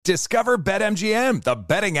Discover BetMGM, the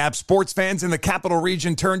betting app sports fans in the capital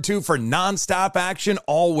region turn to for nonstop action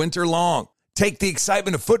all winter long. Take the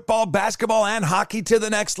excitement of football, basketball, and hockey to the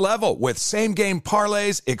next level with same-game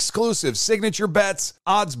parlays, exclusive signature bets,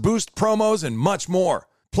 odds boost promos, and much more.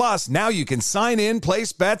 Plus, now you can sign in,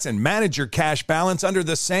 place bets, and manage your cash balance under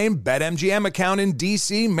the same BetMGM account in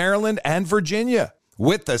D.C., Maryland, and Virginia.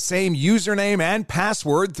 With the same username and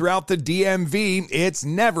password throughout the DMV, it's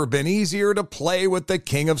never been easier to play with the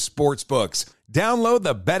king of sportsbooks. Download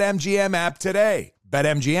the BetMGM app today.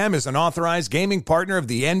 BetMGM is an authorized gaming partner of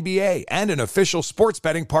the NBA and an official sports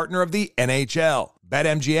betting partner of the NHL.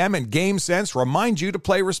 BetMGM and GameSense remind you to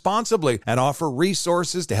play responsibly and offer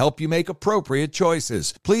resources to help you make appropriate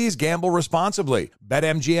choices. Please gamble responsibly.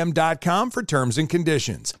 BetMGM.com for terms and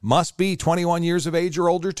conditions. Must be 21 years of age or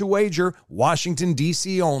older to wager. Washington,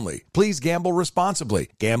 D.C. only. Please gamble responsibly.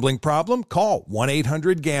 Gambling problem? Call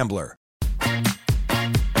 1-800-GAMBLER. I'm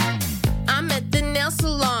at the nail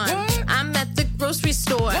salon. I'm at the grocery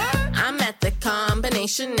store. I'm at the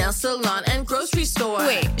combination nail salon and grocery store.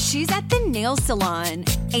 Wait, she's at the nail salon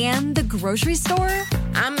and the grocery store?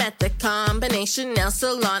 I'm at the combination nail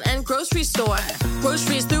salon and grocery store.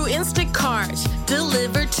 Groceries through Instacart,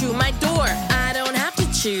 delivered to my door. I don't have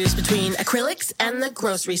to choose between acrylics and the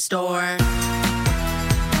grocery store.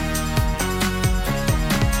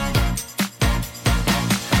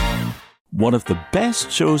 One of the best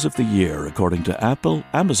shows of the year, according to Apple,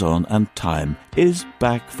 Amazon, and Time, is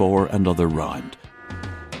back for another round.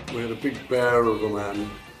 We had a big bear of a man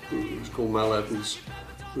who was called Mal Evans,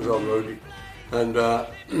 who was our roadie. And I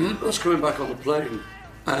was coming back on the plane,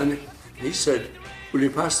 and he said, "Will you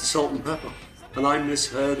pass the salt and pepper?" And I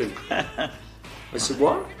misheard him. I said,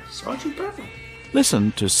 "What? Sergeant Pepper?"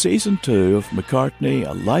 Listen to Season 2 of McCartney,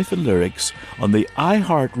 A Life in Lyrics on the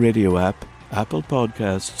iHeartRadio app, Apple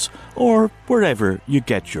Podcasts, or wherever you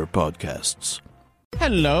get your podcasts.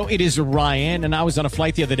 Hello, it is Ryan, and I was on a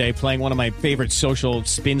flight the other day playing one of my favorite social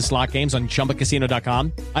spin slot games on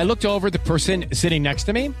ChumbaCasino.com. I looked over at the person sitting next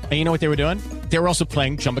to me, and you know what they were doing? They were also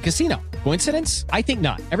playing Chumba Casino. Coincidence? I think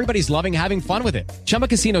not. Everybody's loving having fun with it. Chumba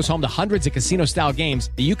Casino is home to hundreds of casino-style games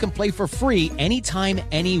that you can play for free anytime,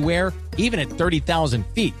 anywhere, even at 30,000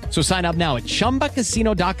 feet. So sign up now at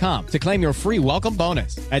ChumbaCasino.com to claim your free welcome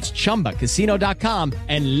bonus. That's ChumbaCasino.com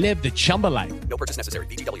and live the Chumba life. No purchase necessary.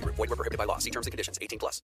 VGW. Void where prohibited by law. See terms and conditions.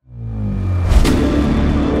 18+.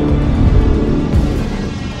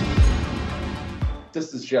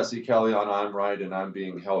 This is Jesse Kelly on I'm Right and I'm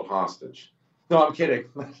Being Held Hostage. No, I'm kidding.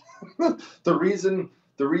 The reason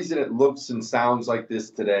it looks and sounds like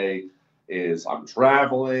this today is I'm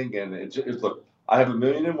traveling and look, I have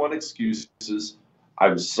 1,000,001 excuses.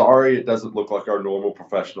 I'm sorry it doesn't look like our normal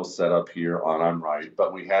professional setup here on I'm Right,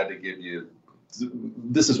 but we had to give you,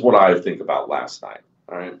 this is what I think about last night,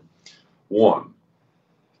 all right? One,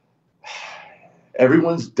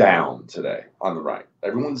 everyone's down today on the right.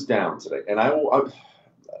 Everyone's down today. And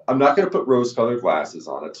I'm not going to put rose-colored glasses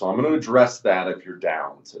on it, so I'm going to address that if you're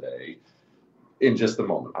down today in just a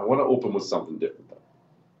moment. I want to open with something different, though.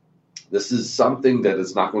 This is something that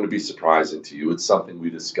is not going to be surprising to you. It's something we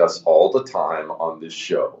discuss all the time on this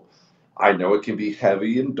show. I know it can be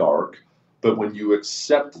heavy and dark, but when you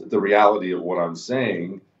accept the reality of what I'm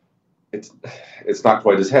saying, it's not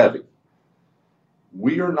quite as heavy.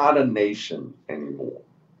 We are not a nation anymore.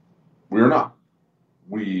 We're not.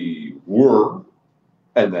 We were,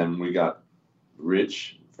 and then we got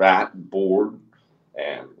rich, fat, and bored,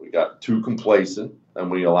 and we got too complacent,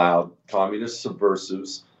 and we allowed communist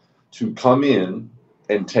subversives to come in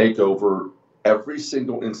and take over every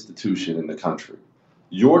single institution in the country.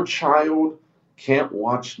 Your child can't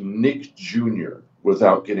watch Nick Jr.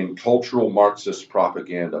 without getting cultural Marxist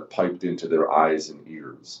propaganda piped into their eyes and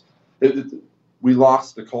ears. We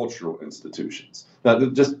lost the cultural institutions. Now,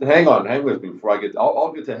 just hang with me before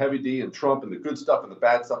I'll get to Heavy D and Trump and the good stuff and the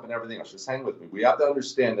bad stuff and everything else. Just hang with me. We have to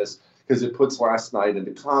understand this because it puts last night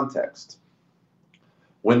into context.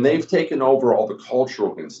 When they've taken over all the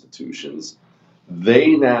cultural institutions,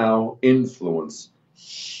 they now influence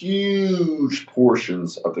huge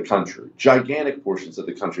portions of the country, gigantic portions of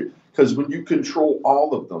the country. Because when you control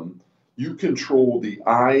all of them, you control the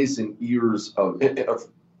eyes and ears of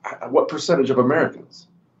what percentage of Americans?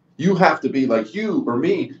 You have to be like you or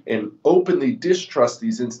me and openly distrust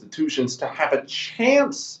these institutions to have a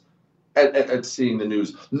chance at seeing the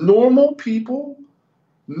news. Normal people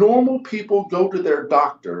go to their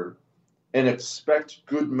doctor and expect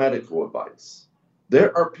good medical advice.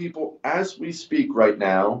 There are people, as we speak right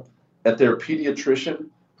now, at their pediatrician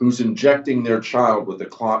who's injecting their child with a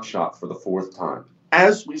clot shot for the 4th time.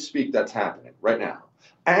 As we speak, that's happening right now.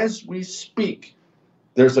 As we speak,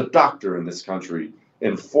 There's a doctor in this country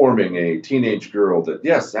informing a teenage girl that,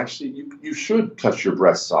 yes, actually, you should cut your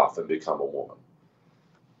breasts off and become a woman.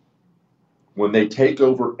 When they take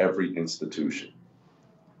over every institution,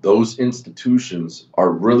 those institutions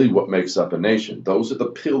are really what makes up a nation. Those are the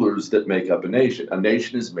pillars that make up a nation. A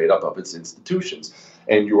nation is made up of its institutions.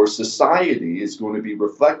 And your society is going to be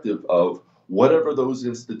reflective of whatever those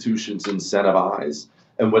institutions incentivize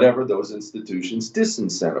and whatever those institutions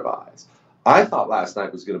disincentivize. I thought last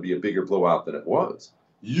night was going to be a bigger blowout than it was.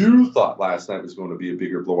 You thought last night was going to be a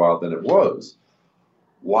bigger blowout than it was.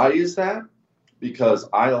 Why is that? Because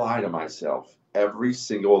I lie to myself every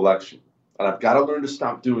single election. And I've got to learn to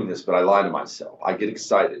stop doing this, but I lie to myself. I get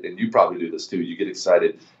excited, and you probably do this too. You get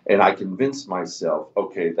excited, and I convince myself,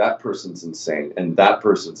 okay, that person's insane, and that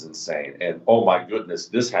person's insane, and oh my goodness,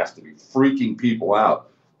 this has to be freaking people out.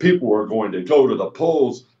 People are going to go to the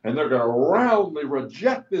polls, and they're going to roundly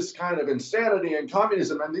reject this kind of insanity and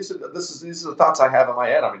communism. And these are the thoughts I have in my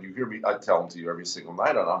head. I mean, you hear me, I tell them to you every single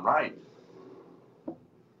night, and I'm right.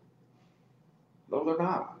 No, they're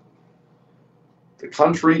not. The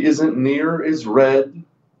country isn't near as red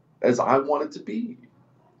as I want it to be,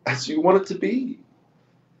 as you want it to be.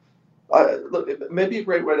 Look, maybe a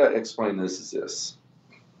great way to explain this is this.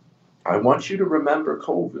 I want you to remember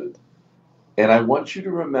COVID, and I want you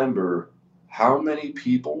to remember how many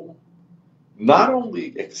people not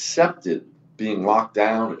only accepted being locked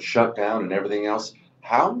down and shut down and everything else,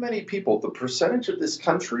 how many people, the percentage of this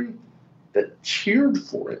country that cheered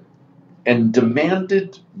for it and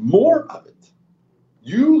demanded more of it.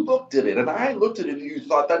 You looked at it, and I looked at it, and you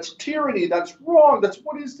thought, that's tyranny, that's wrong,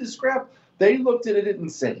 what is this crap? They looked at it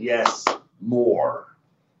and said, yes, more.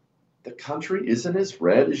 The country isn't as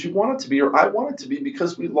red as you want it to be, or I want it to be,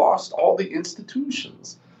 because we lost all the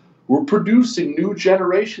institutions. We're producing new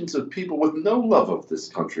generations of people with no love of this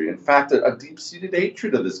country. In fact, a deep-seated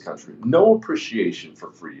hatred of this country, no appreciation for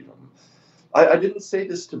freedom. I didn't say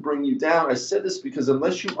this to bring you down. I said this because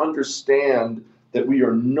unless you understand that we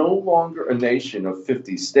are no longer a nation of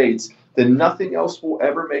 50 states, then nothing else will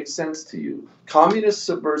ever make sense to you. Communist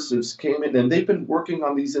subversives came in, and they've been working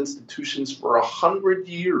on these institutions for 100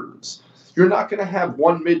 years. You're not going to have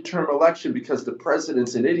one midterm election because the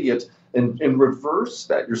president's an idiot and reverse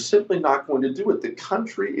that. You're simply not going to do it. The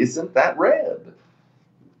country isn't that red.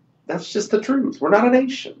 That's just the truth. We're not a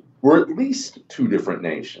nation. We're at least two different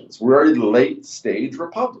nations. We're a late stage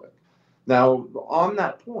republic. Now, on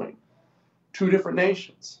that point, two different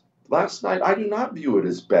nations. Last night, I do not view it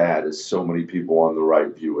as bad as so many people on the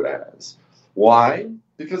right view it as. Why?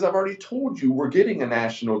 Because I've already told you we're getting a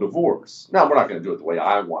national divorce. Now, we're not going to do it the way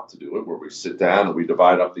I want to do it, where we sit down and we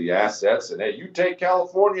divide up the assets and, hey, you take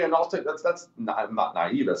California and I'll take, I'm not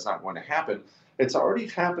naive, that's not going to happen. It's already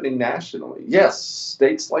happening nationally. Yes,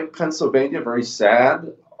 states like Pennsylvania, very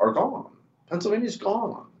sad, are gone. Pennsylvania's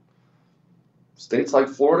gone. States like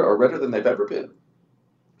Florida are redder than they've ever been.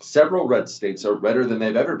 Several red states are redder than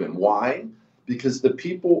they've ever been. Why? Because the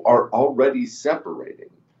people are already separating.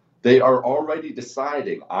 They are already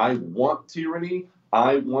deciding, I want tyranny,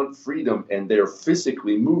 I want freedom, and they're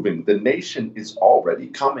physically moving. The nation is already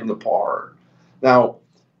coming apart. Now,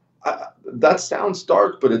 that sounds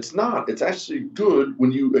dark, but it's not. It's actually good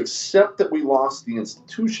when you accept that we lost the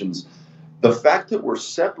institutions. The fact that we're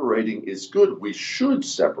separating is good. We should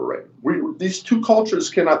separate. These two cultures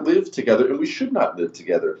cannot live together, and we should not live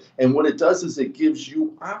together. And what it does is it gives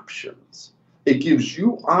you options. It gives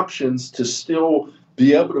you options to still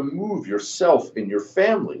be able to move yourself and your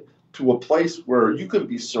family to a place where you can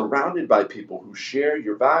be surrounded by people who share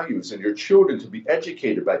your values, and your children can be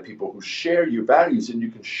educated by people who share your values, and you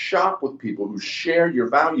can shop with people who share your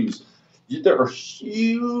values. There are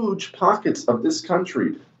huge pockets of this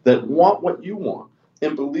country that want what you want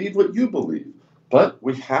and believe what you believe. But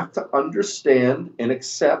we have to understand and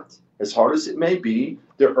accept, as hard as it may be,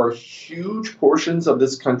 there are huge portions of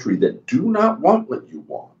this country that do not want what you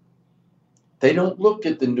want. They don't look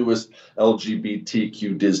at the newest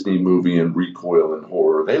LGBTQ Disney movie and recoil in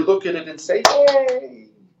horror. They look at it and say, hey,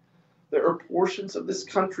 there are portions of this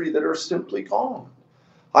country that are simply gone.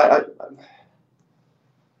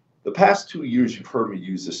 The past 2 years, you've heard me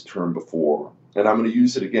use this term before, and I'm going to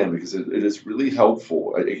use it again because it is really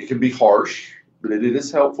helpful. It can be harsh, but it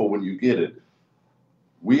is helpful when you get it.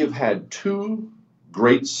 We have had two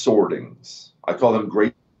great sortings. I call them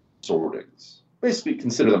great sortings. Basically,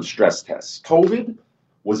 consider them stress tests. COVID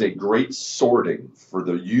was a great sorting for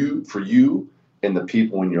you and the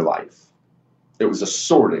people in your life. It was a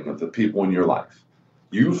sorting of the people in your life.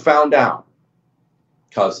 You found out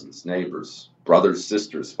cousins, neighbors, brothers,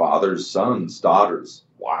 sisters, fathers, sons, daughters,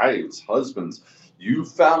 wives, husbands. You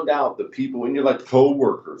found out the people in your life,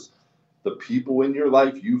 co-workers, the people in your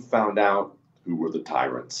life, you found out who were the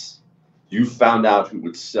tyrants. You found out who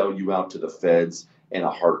would sell you out to the feds in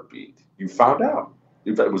a heartbeat. You found out.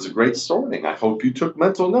 It was a great sorting. I hope you took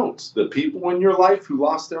mental notes. The people in your life who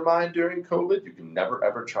lost their mind during COVID, you can never,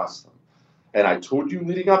 ever trust them. And I told you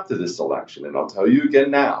leading up to this election, and I'll tell you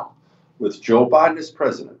again now, with Joe Biden as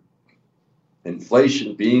president,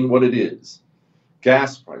 inflation being what it is,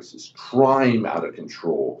 gas prices, crime out of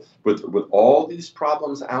control, with all these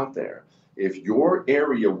problems out there, if your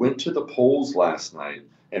area went to the polls last night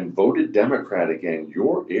and voted Democrat again,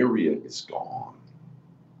 your area is gone.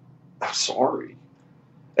 I'm sorry.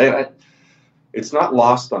 And it's not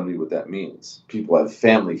lost on me what that means. People have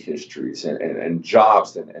family histories and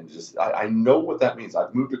jobs and just, I know what that means.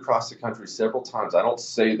 I've moved across the country several times. I don't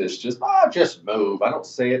say this just move. I don't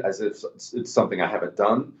say it as if it's something I haven't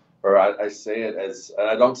done, or I say it as,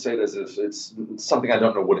 I don't say it as if it's something I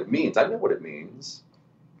don't know what it means. I know what it means.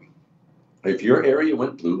 If your area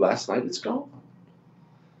went blue last night, it's gone.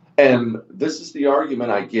 And this is the argument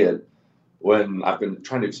I get when I've been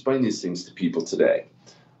trying to explain these things to people today.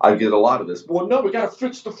 I get a lot of this. Well, no, we got to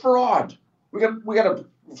fix the fraud. We got to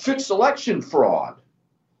fix election fraud.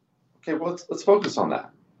 Okay, well, let's focus on that.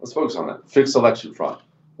 Let's focus on that. Fix election fraud.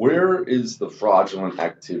 Where is the fraudulent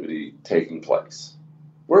activity taking place?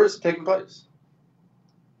 Where is it taking place?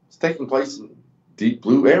 It's taking place in deep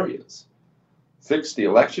blue areas. Fix the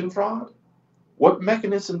election fraud? What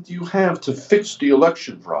mechanism do you have to fix the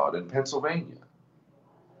election fraud in Pennsylvania?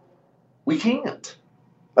 We can't.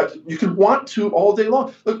 You can want to all day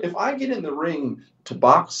long. Look, if I get in the ring to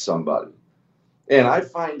box somebody, and I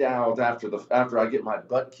find out after I get my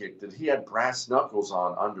butt kicked that he had brass knuckles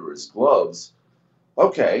on under his gloves,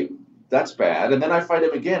 okay, that's bad. And then I fight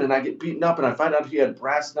him again, and I get beaten up, and I find out he had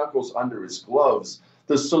brass knuckles under his gloves.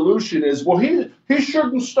 The solution is, well, he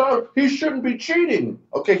shouldn't start. He shouldn't be cheating.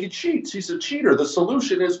 Okay, he cheats. He's a cheater. The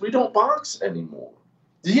solution is we don't box anymore.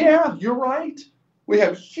 Yeah, you're right. We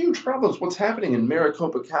have huge problems. What's happening in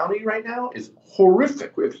Maricopa County right now is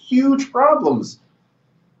horrific. We have huge problems.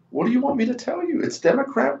 What do you want me to tell you? It's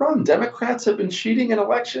Democrat run. Democrats have been cheating in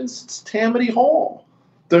elections since Tammany Hall.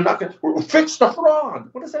 They're not going to fix the fraud.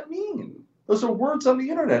 What does that mean? Those are words on the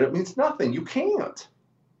internet. It means nothing. You can't.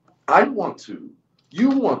 I want to. You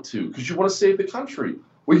want to, because you want to save the country.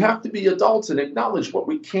 We have to be adults and acknowledge what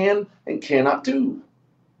we can and cannot do.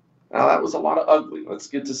 Now, that was a lot of ugly. Let's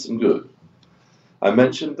get to some good. I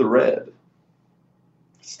mentioned the red.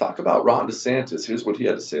 Let's talk about Ron DeSantis. Here's what he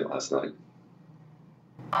had to say last night.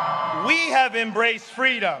 We have embraced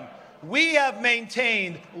freedom. We have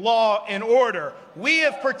maintained law and order. We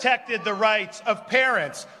have protected the rights of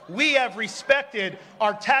parents. We have respected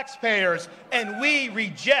our taxpayers, and we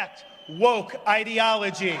reject woke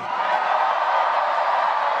ideology.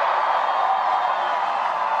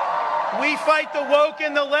 We fight the woke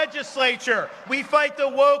in the legislature. We fight the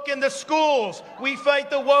woke in the schools. We fight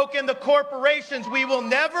the woke in the corporations. We will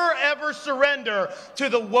never, ever surrender to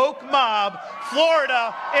the woke mob.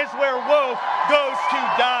 Florida is where woke goes to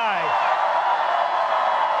die.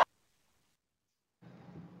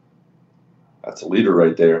 That's a leader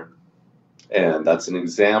right there. And that's an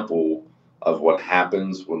example of what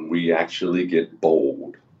happens when we actually get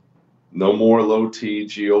bold. No more low T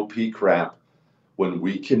GOP crap. When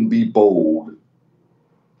we can be bold,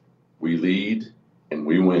 we lead and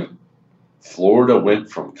we win. Florida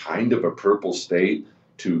went from kind of a purple state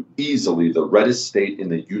to easily the reddest state in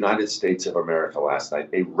the United States of America last night.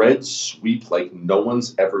 A red sweep like no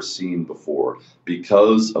one's ever seen before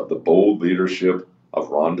because of the bold leadership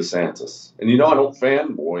of Ron DeSantis. And you know, I don't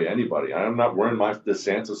fanboy anybody. I'm not wearing my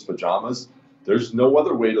DeSantis pajamas. There's no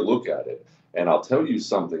other way to look at it. And I'll tell you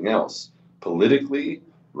something else. Politically,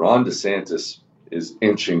 Ron DeSantis is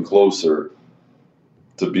inching closer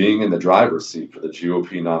to being in the driver's seat for the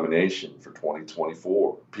GOP nomination for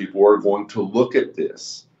 2024. People are going to look at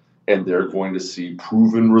this and they're going to see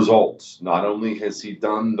proven results. Not only has he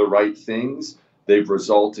done the right things, they've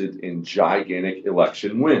resulted in gigantic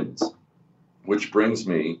election wins, which brings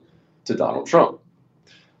me to Donald Trump.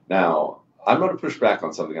 Now, I'm going to push back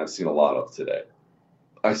on something I've seen a lot of today.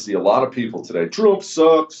 I see a lot of people today, Trump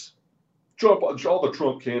sucks. Trump, all the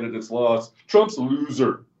Trump candidates lost. Trump's a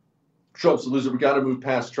loser. Trump's a loser. We got to move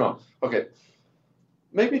past Trump. Okay,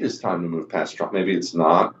 maybe it is time to move past Trump. Maybe it's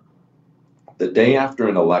not. The day after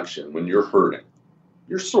an election, when you're hurting,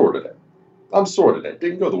 you're sore today. I'm sore today. It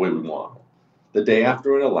didn't go the way we want. The day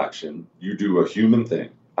after an election, you do a human thing.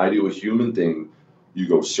 I do a human thing. You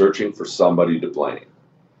go searching for somebody to blame.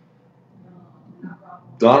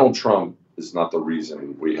 Donald Trump is not the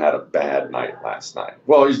reason we had a bad night last night.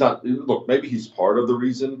 Well, he's not. Look, maybe he's part of the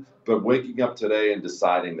reason, but waking up today and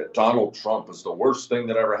deciding that Donald Trump is the worst thing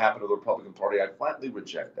that ever happened to the Republican Party, I flatly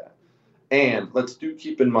reject that. And let's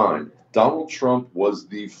keep in mind, Donald Trump was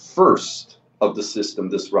the first of the system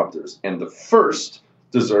disruptors, and the first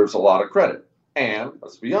deserves a lot of credit. And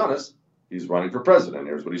let's be honest, he's running for president.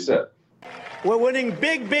 Here's what he said. We're winning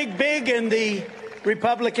big, big, big in the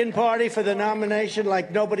Republican Party for the nomination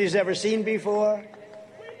like nobody's ever seen before.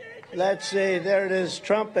 Let's see, there it is,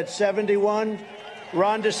 Trump at 71,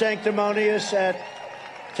 Ron DeSanctimonious at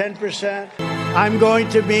 10%. I'm going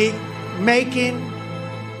to be making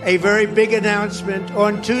a very big announcement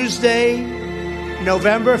on Tuesday,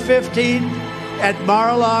 November 15th at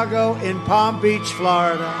Mar-a-Lago in Palm Beach,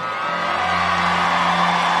 Florida.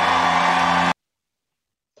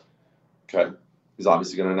 Okay, he's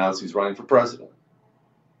obviously going to announce he's running for president.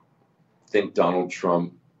 I think Donald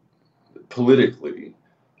Trump, politically,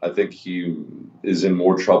 I think he is in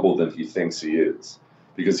more trouble than he thinks he is.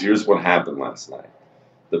 Because here's what happened last night.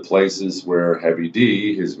 The places where Heavy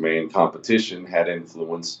D, his main competition, had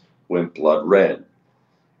influence went blood red.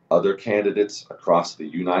 Other candidates across the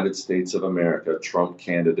United States of America, Trump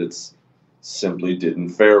candidates, simply didn't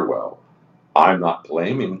fare well. I'm not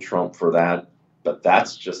blaming Trump for that, but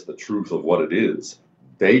that's just the truth of what it is.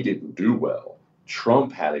 They didn't do well.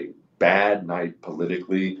 Trump had a bad night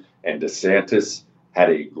politically, and DeSantis had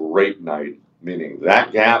a great night, meaning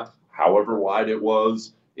that gap, however wide it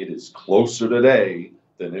is closer today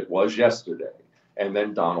than it was yesterday. And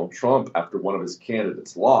then Donald Trump, after one of his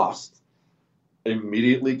candidates lost,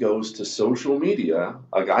 immediately goes to social media,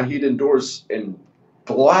 a guy he'd endorse, and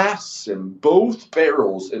blasts him both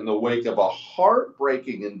barrels in the wake of a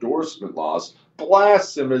heartbreaking endorsement loss,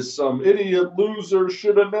 blasts him as some idiot loser,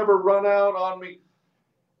 should have never run out on me.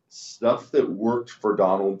 Stuff that worked for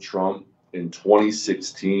Donald Trump in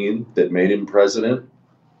 2016 that made him president,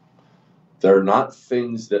 they're not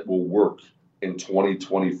things that will work in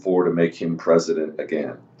 2024 to make him president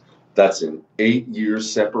again. That's an 8-year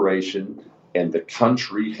separation, and the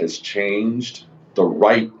country has changed. The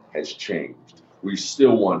right has changed. We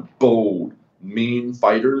still want bold, mean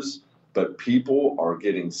fighters, but people are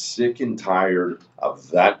getting sick and tired of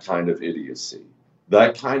that kind of idiocy.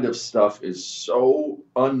 That kind of stuff is so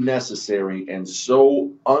unnecessary and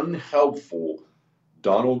so unhelpful.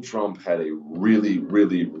 Donald Trump had a really,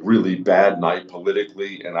 really, really bad night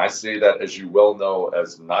politically, and I say that, as you well know,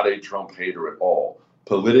 as not a Trump hater at all.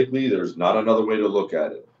 Politically, there's not another way to look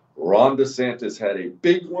at it. Ron DeSantis had a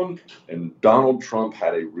big one, and Donald Trump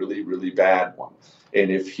had a really, really bad one. And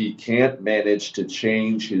if he can't manage to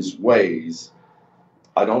change his ways,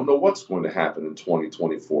 I don't know what's going to happen in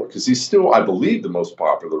 2024, because he's still, I believe, the most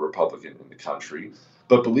popular Republican in the country.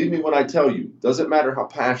 But believe me when I tell you, doesn't matter how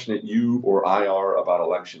passionate you or I are about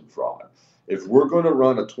election fraud. If we're going to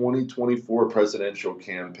run a 2024 presidential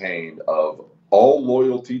campaign of all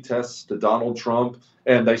loyalty tests to Donald Trump,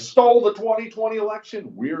 and they stole the 2020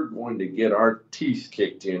 election, we're going to get our teeth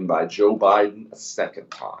kicked in by Joe Biden a second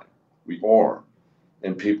time. We are.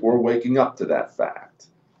 And people are waking up to that fact.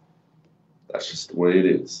 That's just the way it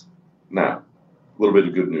is. Now, a little bit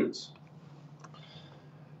of good news.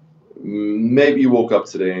 Maybe you woke up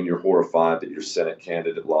today and you're horrified that your Senate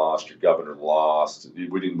candidate lost, your governor lost,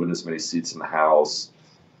 we didn't win as many seats in the House.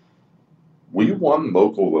 We won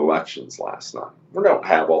local elections last night. We don't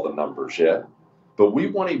have all the numbers yet, but we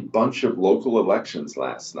won a bunch of local elections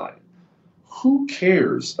last night. Who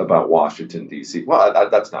cares about Washington, D.C.? Well,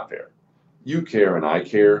 that's not fair. You care and I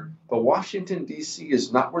care, but Washington, D.C.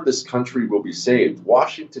 is not where this country will be saved.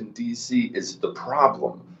 Washington, D.C. is the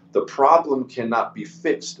problem. The problem cannot be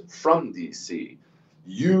fixed from D.C.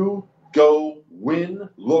 You go win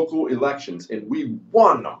local elections, and we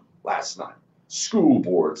won them last night. School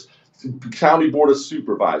boards, county board of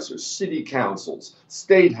supervisors, city councils,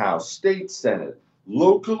 state house, state senate.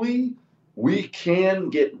 Locally, we can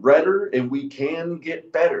get redder and we can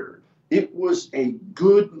get better. It was a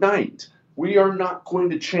good night. We are not going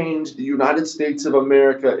to change the United States of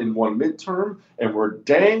America in one midterm, and we're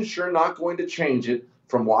dang sure not going to change it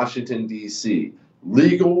from Washington, D.C.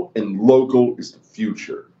 Legal and local is the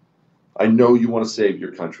future. I know you want to save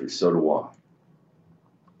your country, so do I.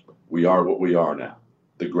 We are what we are now.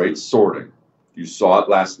 The great sorting. You saw it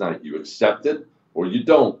last night. You accept it or you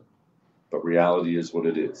don't. But reality is what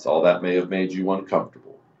it is. All that may have made you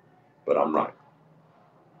uncomfortable, but I'm right.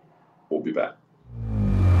 We'll be back.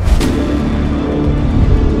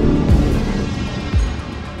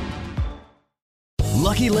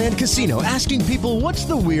 Lucky Land Casino, asking people, what's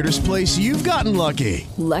the weirdest place you've gotten lucky?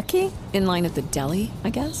 Lucky? In line at the deli, I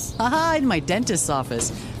guess? Aha, in my dentist's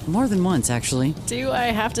office. More than once, actually. Do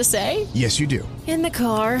I have to say? Yes, you do. In the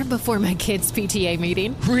car before my kids' PTA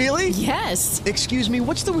meeting. Really? Yes. Excuse me,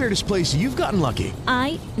 what's the weirdest place you've gotten lucky?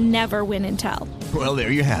 I never win and tell. Well,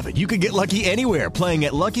 there you have it. You can get lucky anywhere, playing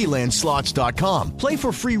at LuckyLandSlots.com. Play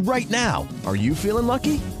for free right now. Are you feeling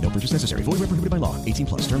lucky? No purchase necessary. Void where prohibited by law. 18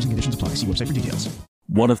 plus. Terms and conditions apply. See website for details.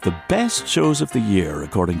 One of the best shows of the year,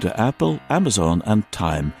 according to Apple, Amazon and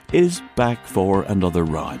Time, is back for another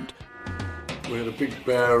round. We had a big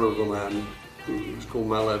bear of a man who was called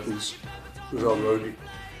Mal Evans, who was our roadie.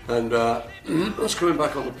 And I was coming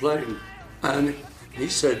back on the plane, and he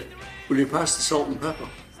said, will you pass the salt and pepper?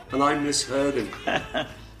 And I misheard him.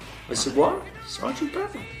 I said, what? Sergeant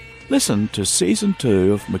Pepper? Listen to Season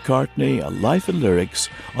 2 of McCartney, A Life in Lyrics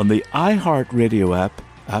on the iHeartRadio app,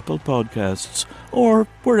 Apple Podcasts, or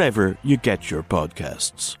wherever you get your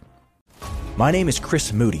podcasts. My name is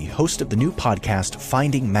Chris Moody, host of the new podcast,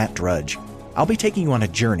 Finding Matt Drudge. I'll be taking you on a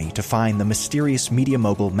journey to find the mysterious media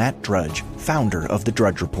mogul Matt Drudge, founder of The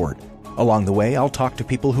Drudge Report. Along the way, I'll talk to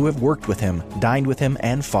people who have worked with him, dined with him,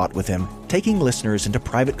 and fought with him, taking listeners into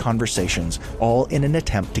private conversations, all in an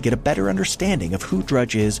attempt to get a better understanding of who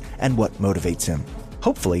Drudge is and what motivates him.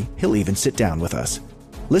 Hopefully, he'll even sit down with us.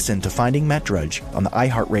 Listen to Finding Matt Drudge on the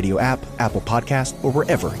iHeartRadio app, Apple Podcast, or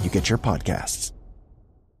wherever you get your podcasts.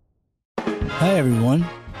 Hi, everyone.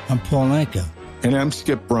 I'm Paul Anka. And I'm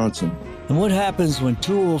Skip Bronson. And what happens when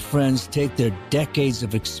two old friends take their decades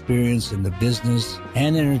of experience in the business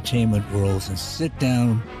and entertainment worlds and sit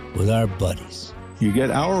down with our buddies? You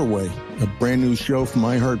get Our Way, a brand new show from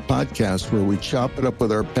iHeart Podcast where we chop it up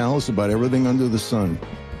with our pals about everything under the sun.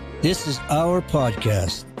 This is our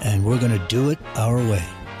podcast, and we're going to do it our way.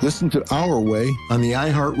 Listen to Our Way on the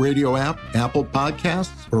iHeartRadio app, Apple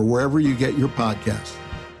Podcasts, or wherever you get your podcasts.